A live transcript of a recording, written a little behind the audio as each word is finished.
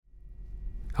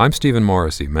I'm Stephen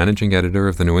Morrissey, managing editor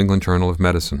of the New England Journal of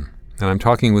Medicine, and I'm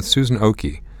talking with Susan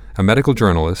Oki, a medical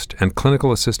journalist and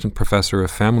clinical assistant professor of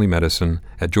family medicine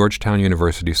at Georgetown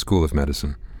University School of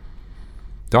Medicine.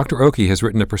 Dr. Oki has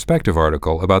written a perspective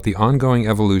article about the ongoing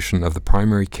evolution of the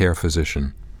primary care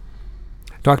physician.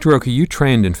 Dr. Oki, you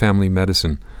trained in family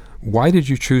medicine. Why did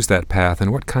you choose that path,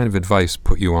 and what kind of advice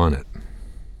put you on it?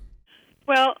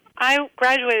 Well, I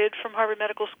graduated from Harvard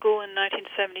Medical School in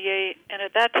 1978, and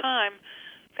at that time,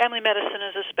 family medicine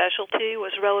as a specialty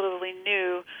was relatively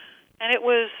new, and it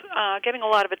was getting a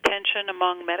lot of attention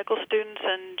among medical students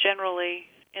and generally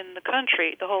in the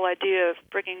country. The whole idea of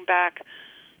bringing back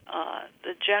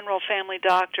the general family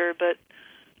doctor, but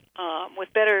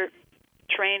with better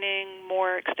training,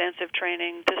 more extensive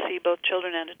training to see both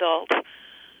children and adults.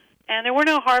 And there were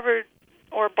no Harvard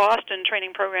or Boston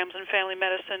training programs in family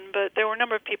medicine, but there were a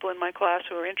number of people in my class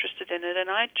who were interested in it,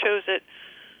 and I chose it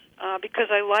because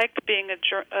I liked being a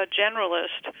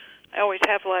generalist. I always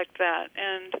have liked that,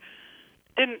 and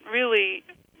didn't really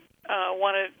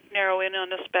want to narrow in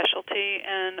on a specialty,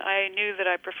 and I knew that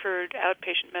I preferred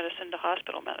outpatient medicine to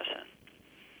hospital medicine.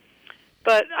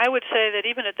 But I would say that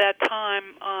even at that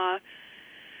time,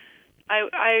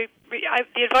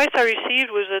 the advice I received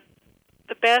was that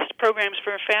the best programs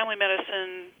for family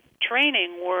medicine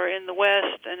training were in the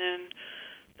West and in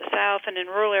the South and in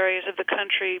rural areas of the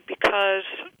country, because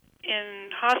in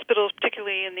hospitals,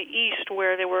 particularly in the East,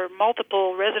 where there were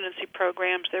multiple residency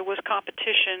programs, there was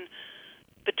competition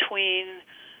between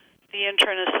the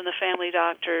internists and the family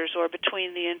doctors, or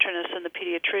between the internists and the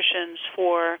pediatricians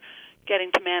for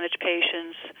getting to manage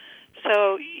patients.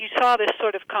 So you saw this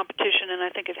sort of competition, and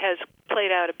I think it has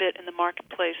played out a bit in the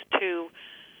marketplace too.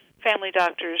 Family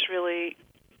doctors really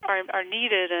are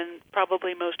needed and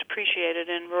probably most appreciated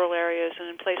in rural areas and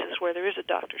in places where there is a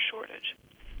doctor shortage.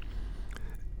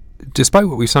 Despite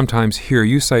what we sometimes hear,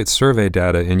 you cite survey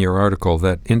data in your article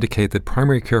that indicate that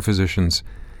primary care physicians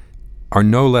are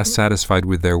no less satisfied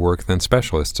with their work than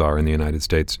specialists are in the United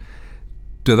States.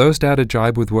 Do those data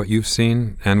jibe with what you've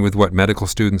seen and with what medical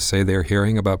students say they're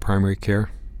hearing about primary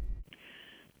care?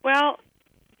 Well,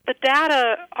 the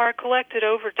data are collected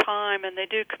over time, and they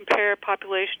do compare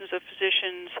populations of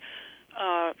physicians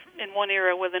in one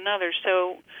era with another.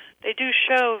 So they do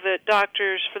show that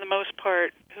doctors, for the most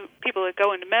part, people that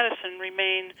go into medicine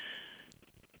remain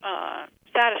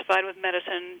satisfied with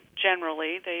medicine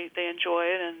generally. They enjoy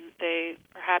it, and they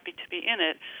are happy to be in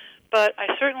it. But I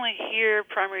certainly hear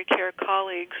primary care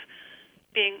colleagues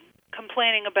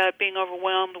complaining about being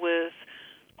overwhelmed with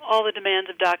all the demands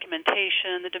of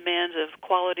documentation, the demands of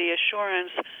quality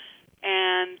assurance,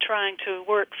 and trying to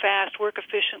work fast, work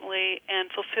efficiently, and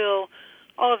fulfill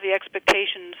all of the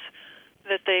expectations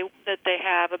that they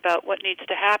have about what needs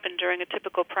to happen during a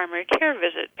typical primary care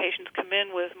visit. Patients come in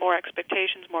with more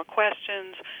expectations, more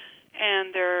questions,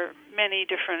 and there are many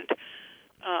different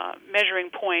measuring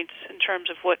points in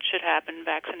terms of what should happen,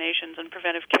 vaccinations and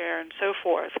preventive care and so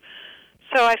forth.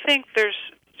 So I think there's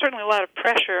certainly a lot of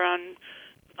pressure on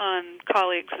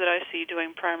colleagues that I see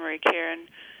doing primary care,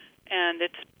 and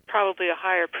it's probably a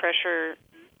higher pressure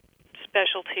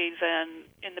specialty than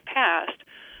in the past.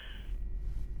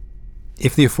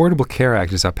 If the Affordable Care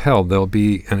Act is upheld, there'll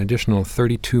be an additional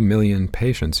 32 million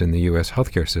patients in the U.S.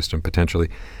 healthcare system, potentially.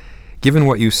 Given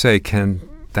what you say, can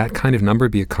that kind of number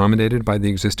be accommodated by the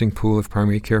existing pool of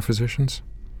primary care physicians?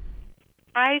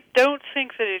 I don't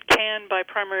think that it can by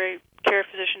primary care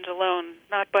physicians alone,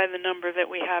 not by the number that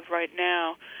we have right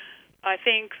now. I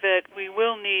think that we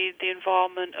will need the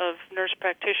involvement of nurse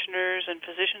practitioners and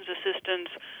physician's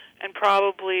assistants, and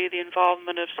probably the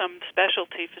involvement of some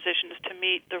specialty physicians to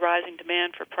meet the rising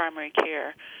demand for primary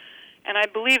care. And I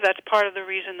believe that's part of the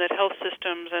reason that health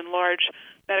systems and large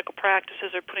medical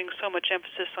practices are putting so much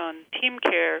emphasis on team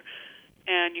care,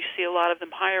 and you see a lot of them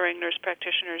hiring nurse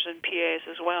practitioners and PAs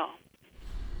as well.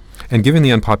 And given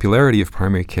the unpopularity of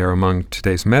primary care among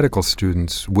today's medical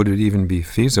students, would it even be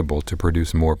feasible to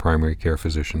produce more primary care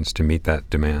physicians to meet that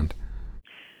demand?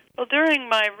 Well, during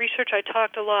my research, I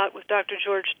talked a lot with Dr.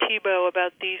 George Thibault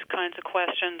about these kinds of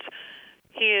questions.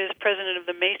 He is president of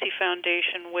the Macy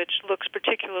Foundation, which looks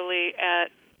particularly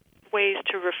at ways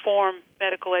to reform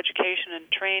medical education and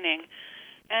training.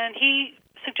 And he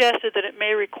suggested that it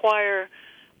may require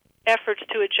efforts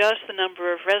to adjust the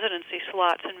number of residency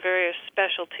slots in various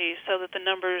specialties so that the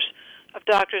numbers of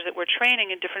doctors that we're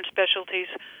training in different specialties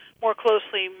more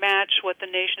closely match what the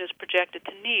nation is projected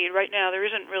to need. Right now, there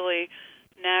isn't really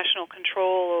national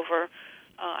control over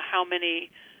how many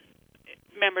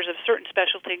members of certain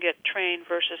specialty get trained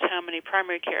versus how many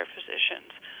primary care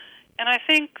physicians. And I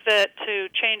think that to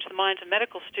change the minds of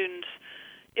medical students,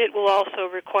 it will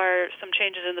also require some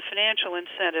changes in the financial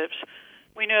incentives.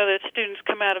 We know that students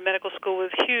come out of medical school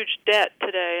with huge debt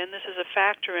today, and this is a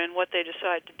factor in what they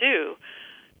decide to do.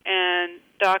 And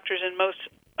doctors in most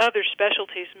other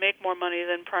specialties make more money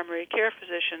than primary care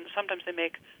physicians. Sometimes they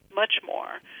make much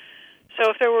more. So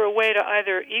if there were a way to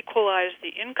either equalize the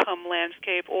income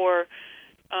landscape or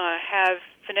have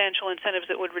financial incentives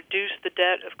that would reduce the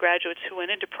debt of graduates who went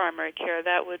into primary care,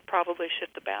 that would probably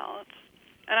shift the balance.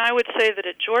 And I would say that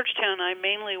at Georgetown, I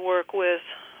mainly work with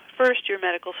first-year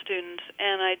medical students,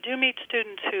 and I do meet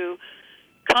students who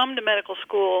come to medical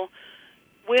school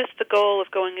with the goal of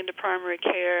going into primary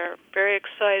care, very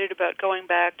excited about going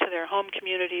back to their home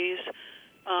communities,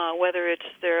 whether it's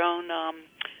their own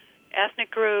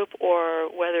ethnic group or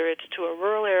whether it's to a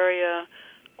rural area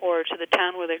or to the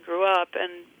town where they grew up,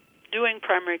 and doing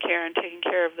primary care and taking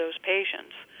care of those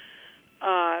patients.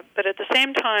 But at the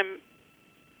same time,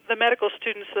 the medical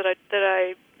students that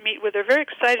I meet with are very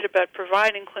excited about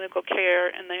providing clinical care,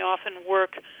 and they often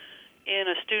work in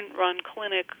a student-run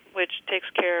clinic which takes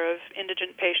care of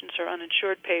indigent patients or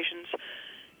uninsured patients.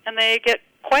 And they get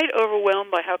quite overwhelmed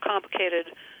by how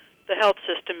complicated the health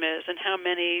system is and how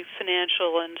many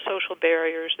financial and social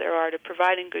barriers there are to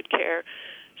providing good care.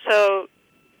 So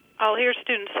I'll hear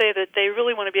students say that they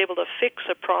really want to be able to fix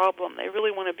a problem. They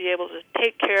really want to be able to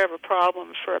take care of a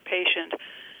problem for a patient.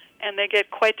 And they get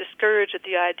quite discouraged at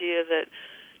the idea that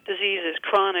disease is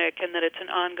chronic and that it's an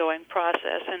ongoing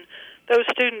process. And those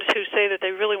students who say that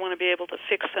they really want to be able to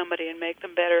fix somebody and make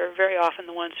them better are very often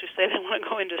the ones who say they want to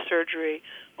go into surgery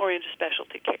or into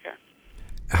specialty care.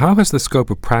 How has the scope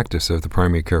of practice of the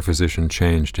primary care physician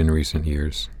changed in recent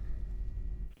years?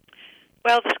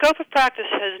 Well, the scope of practice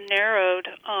has narrowed.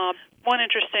 One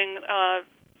interesting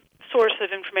source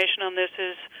of information on this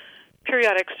is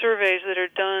periodic surveys that are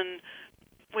done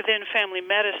within family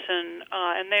medicine,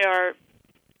 and they are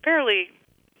fairly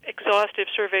exhaustive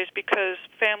surveys because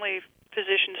family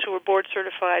physicians who are board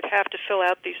certified have to fill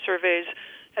out these surveys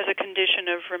as a condition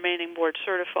of remaining board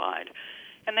certified.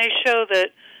 And they show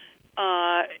that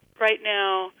right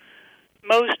now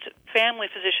most family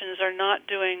physicians are not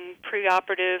doing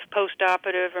preoperative,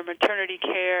 postoperative, or maternity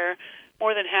care.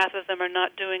 More than half of them are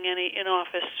not doing any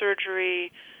in-office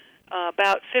surgery.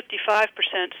 About 55%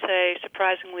 say,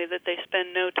 surprisingly, that they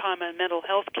spend no time on mental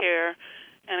health care,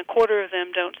 and a quarter of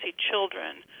them don't see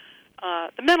children.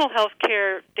 The mental health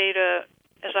care data,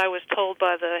 as I was told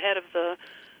by the head of the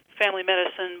Family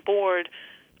Medicine Board,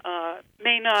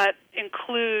 may not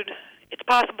include. It's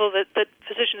possible that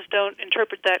physicians don't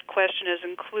interpret that question as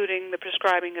including the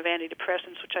prescribing of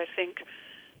antidepressants, which I think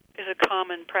is a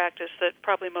common practice that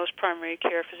probably most primary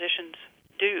care physicians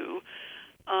do.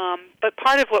 But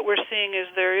part of what we're seeing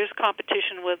is there is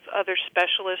competition with other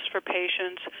specialists for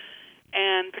patients,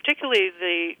 and particularly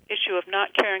the issue of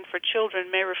not caring for children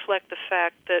may reflect the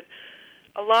fact that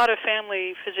a lot of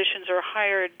family physicians are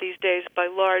hired these days by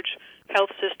large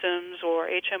health systems or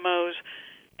HMOs,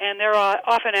 and they're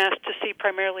often asked to see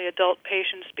primarily adult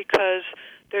patients because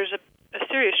there's a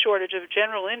serious shortage of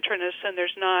general internists and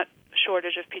there's not a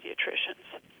shortage of pediatricians.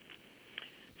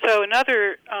 So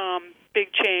another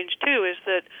big change, too, is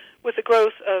that with the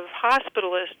growth of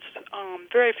hospitalists,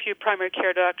 very few primary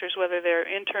care doctors, whether they're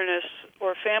internists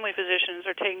or family physicians,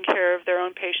 are taking care of their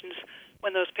own patients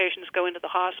when those patients go into the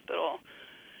hospital.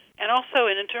 And also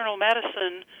in internal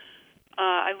medicine,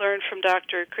 I learned from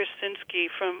Dr. Chris Sinsky,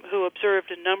 who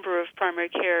observed a number of primary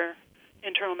care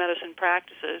internal medicine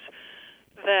practices,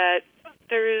 that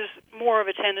there is more of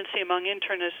a tendency among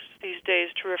internists these days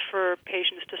to refer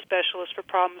patients to specialists for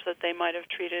problems that they might have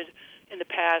treated in the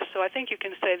past. So I think you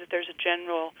can say that there's a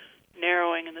general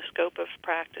narrowing in the scope of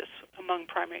practice among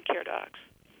primary care docs.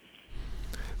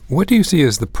 What do you see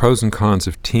as the pros and cons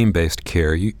of team-based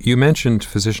care? You mentioned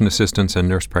physician assistants and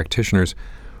nurse practitioners.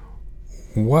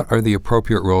 What are the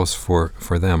appropriate roles for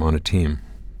them on a team?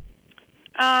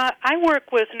 I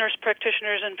work with nurse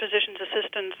practitioners and physician's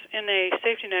assistants in a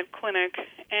safety net clinic,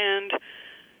 and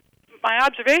my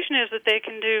observation is that they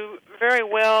can do very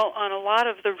well on a lot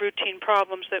of the routine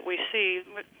problems that we see.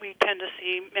 We tend to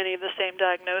see many of the same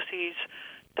diagnoses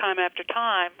time after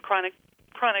time, chronic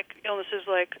illnesses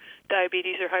like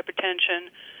diabetes or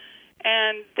hypertension,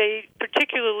 and they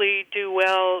particularly do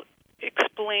well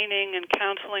explaining and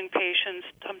counseling patients,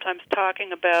 sometimes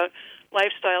talking about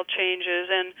lifestyle changes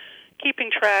and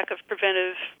keeping track of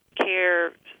preventive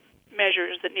care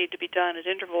measures that need to be done at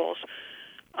intervals.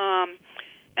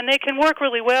 And they can work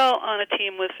really well on a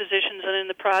team with physicians, and in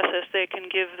the process they can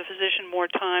give the physician more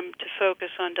time to focus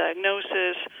on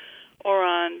diagnosis or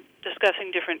on discussing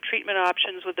different treatment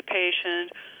options with the patient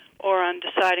or on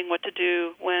deciding what to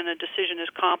do when a decision is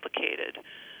complicated.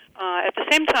 At the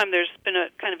same time, there's been a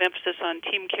kind of emphasis on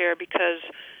team care because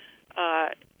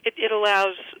it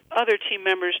allows other team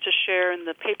members to share in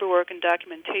the paperwork and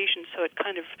documentation, so it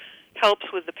kind of helps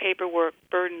with the paperwork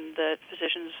burden that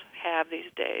physicians have these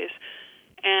days.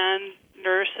 And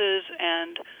nurses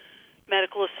and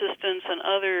medical assistants and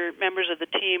other members of the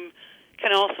team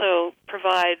can also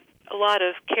provide a lot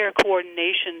of care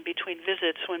coordination between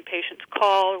visits when patients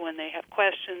call, when they have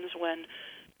questions, when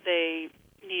they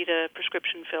need a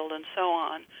prescription filled, and so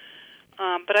on.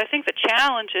 But I think the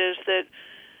challenge is that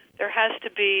there has to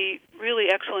be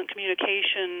really excellent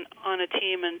communication on a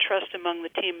team and trust among the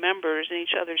team members and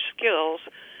each other's skills.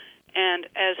 And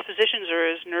as physicians or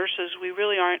as nurses, we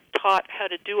really aren't taught how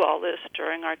to do all this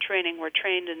during our training. We're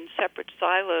trained in separate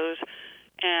silos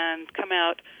and come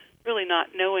out really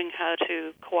not knowing how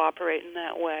to cooperate in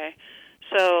that way.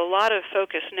 So a lot of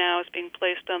focus now is being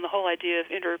placed on the whole idea of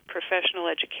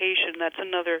interprofessional education. That's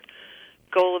another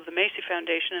goal of the Macy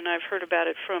Foundation, and I've heard about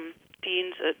it from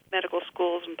deans at medical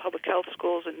schools and public health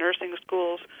schools and nursing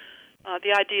schools.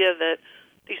 The idea that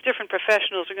these different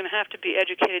professionals are going to have to be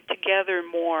educated together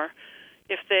more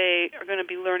if they are going to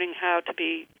be learning how to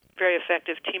be very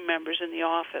effective team members in the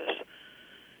office.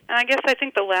 And I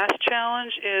think the last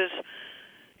challenge is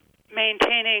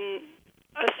maintaining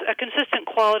a consistent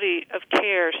quality of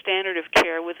care, standard of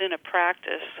care within a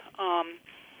practice,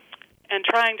 and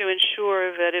trying to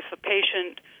ensure that if a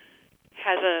patient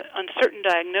has an uncertain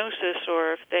diagnosis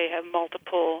or if they have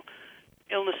multiple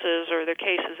illnesses or their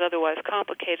case is otherwise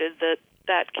complicated,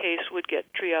 that case would get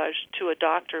triaged to a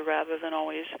doctor rather than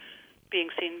always being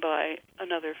seen by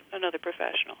another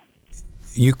professional.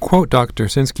 You quote Dr.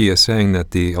 Sinskey as saying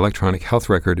that the electronic health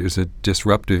record is a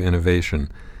disruptive innovation.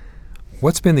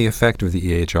 What's been the effect of the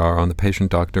EHR on the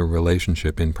patient-doctor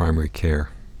relationship in primary care?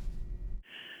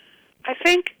 I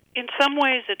think in some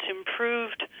ways it's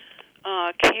improved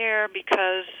care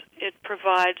because it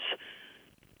provides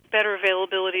better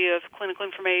availability of clinical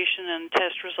information and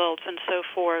test results and so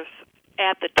forth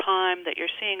at the time that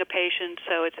you're seeing a patient,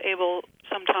 so it's able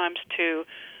sometimes to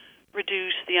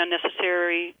reduce the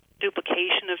unnecessary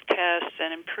duplication of tests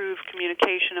and improve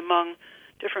communication among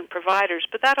different providers.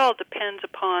 But that all depends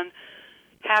upon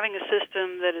having a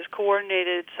system that is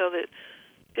coordinated so that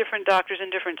different doctors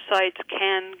in different sites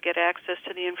can get access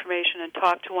to the information and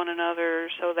talk to one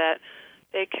another so that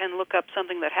they can look up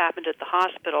something that happened at the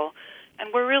hospital.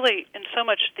 And we're really in so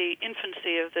much the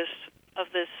infancy of this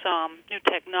new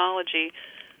technology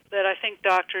that I think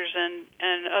doctors and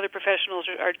other professionals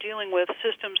are dealing with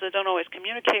systems that don't always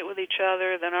communicate with each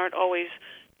other, that aren't always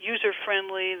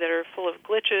user-friendly, that are full of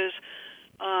glitches.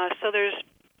 So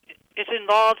it's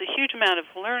involved a huge amount of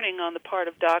learning on the part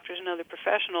of doctors and other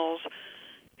professionals,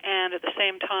 and at the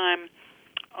same time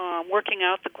working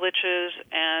out the glitches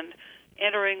and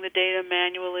entering the data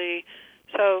manually.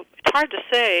 So it's hard to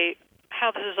say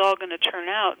how this is all going to turn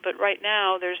out, but right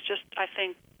now there's just, I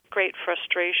think, great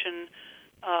frustration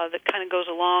that kind of goes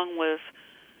along with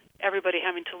everybody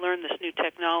having to learn this new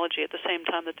technology at the same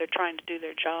time that they're trying to do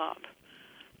their job.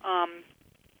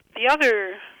 The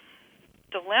other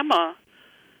dilemma,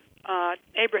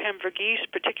 Abraham Verghese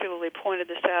particularly pointed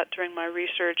this out during my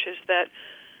research, is that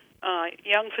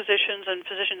young physicians and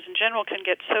physicians in general can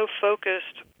get so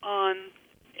focused on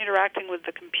interacting with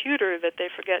the computer that they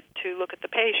forget to look at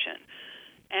the patient.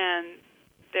 And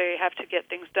they have to get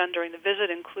things done during the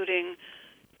visit, including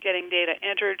getting data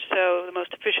entered. So the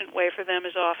most efficient way for them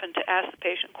is often to ask the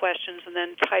patient questions and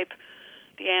then type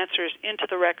the answers into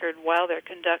the record while they're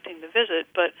conducting the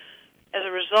visit. But as a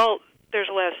result,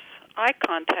 there's less eye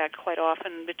contact quite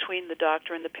often between the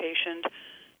doctor and the patient,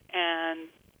 and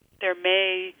there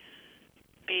may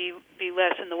be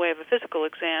less in the way of a physical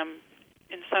exam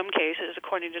in some cases,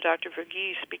 according to Dr.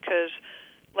 Verghese, because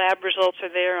lab results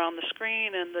are there on the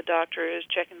screen and the doctor is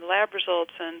checking the lab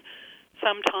results, and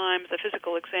sometimes the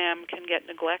physical exam can get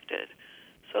neglected.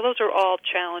 So those are all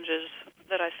challenges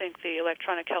that I think the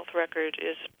electronic health record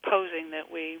is posing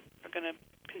that we are going to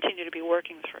continue to be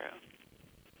working through.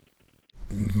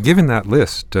 Given that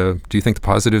list, do you think the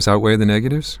positives outweigh the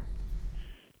negatives?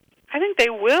 I think they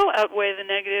will outweigh the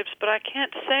negatives, but I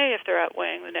can't say if they're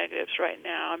outweighing the negatives right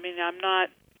now. I mean, I'm not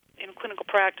in clinical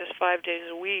practice 5 days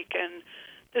a week, and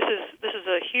this is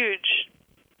a huge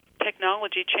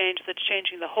technology change that's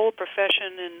changing the whole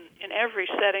profession in every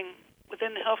setting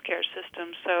within the healthcare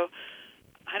system. So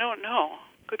I don't know.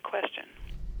 Good question.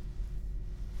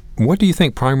 What do you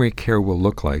think primary care will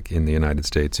look like in the United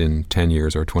States in 10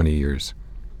 years or 20 years?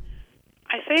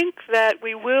 I think that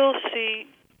we will see,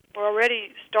 we're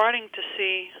already starting to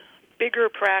see bigger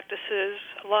practices,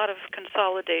 a lot of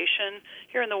consolidation.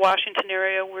 Here in the Washington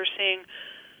area, we're seeing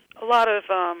a lot of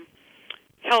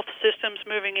health systems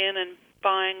moving in and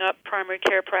buying up primary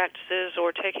care practices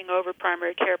or taking over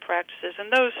primary care practices,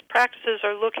 and those practices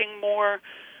are looking more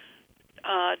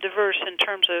diverse in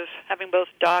terms of having both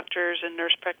doctors and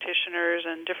nurse practitioners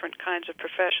and different kinds of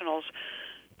professionals.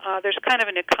 There's kind of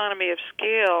an economy of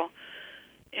scale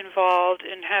involved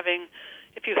in having,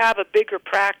 if you have a bigger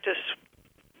practice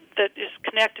that is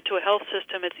connected to a health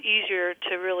system, it's easier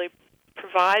to really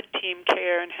provide team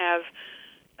care and have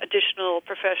additional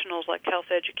professionals like health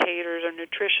educators or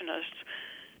nutritionists.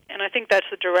 And I think that's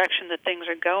the direction that things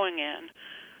are going in.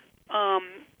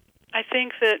 I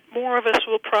think that more of us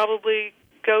will probably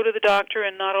go to the doctor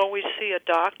and not always see a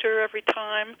doctor every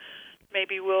time.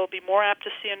 Maybe we'll be more apt to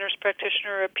see a nurse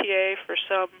practitioner or a PA for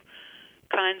some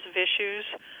kinds of issues.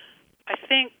 I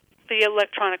think the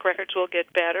electronic records will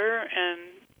get better and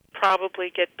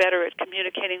probably get better at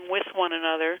communicating with one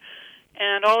another.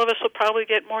 And all of us will probably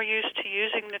get more used to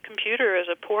using the computer as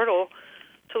a portal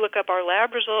to look up our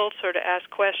lab results or to ask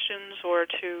questions or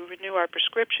to renew our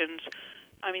prescriptions.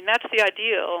 I mean, that's the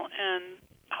ideal, and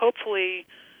hopefully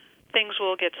things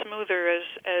will get smoother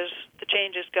as the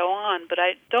changes go on. But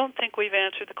I don't think we've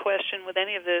answered the question with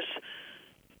any of this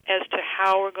as to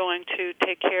how we're going to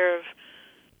take care of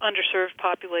underserved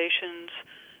populations.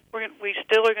 We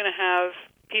still are going to have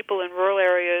people in rural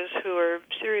areas who are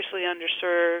seriously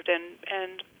underserved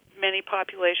and many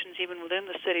populations even within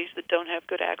the cities that don't have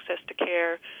good access to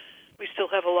care. We still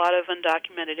have a lot of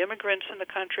undocumented immigrants in the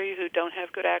country who don't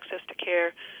have good access to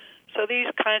care. So these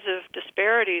kinds of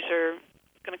disparities are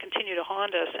going to continue to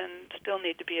haunt us and still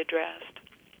need to be addressed.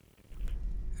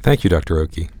 Thank you, Dr.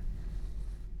 Oakey.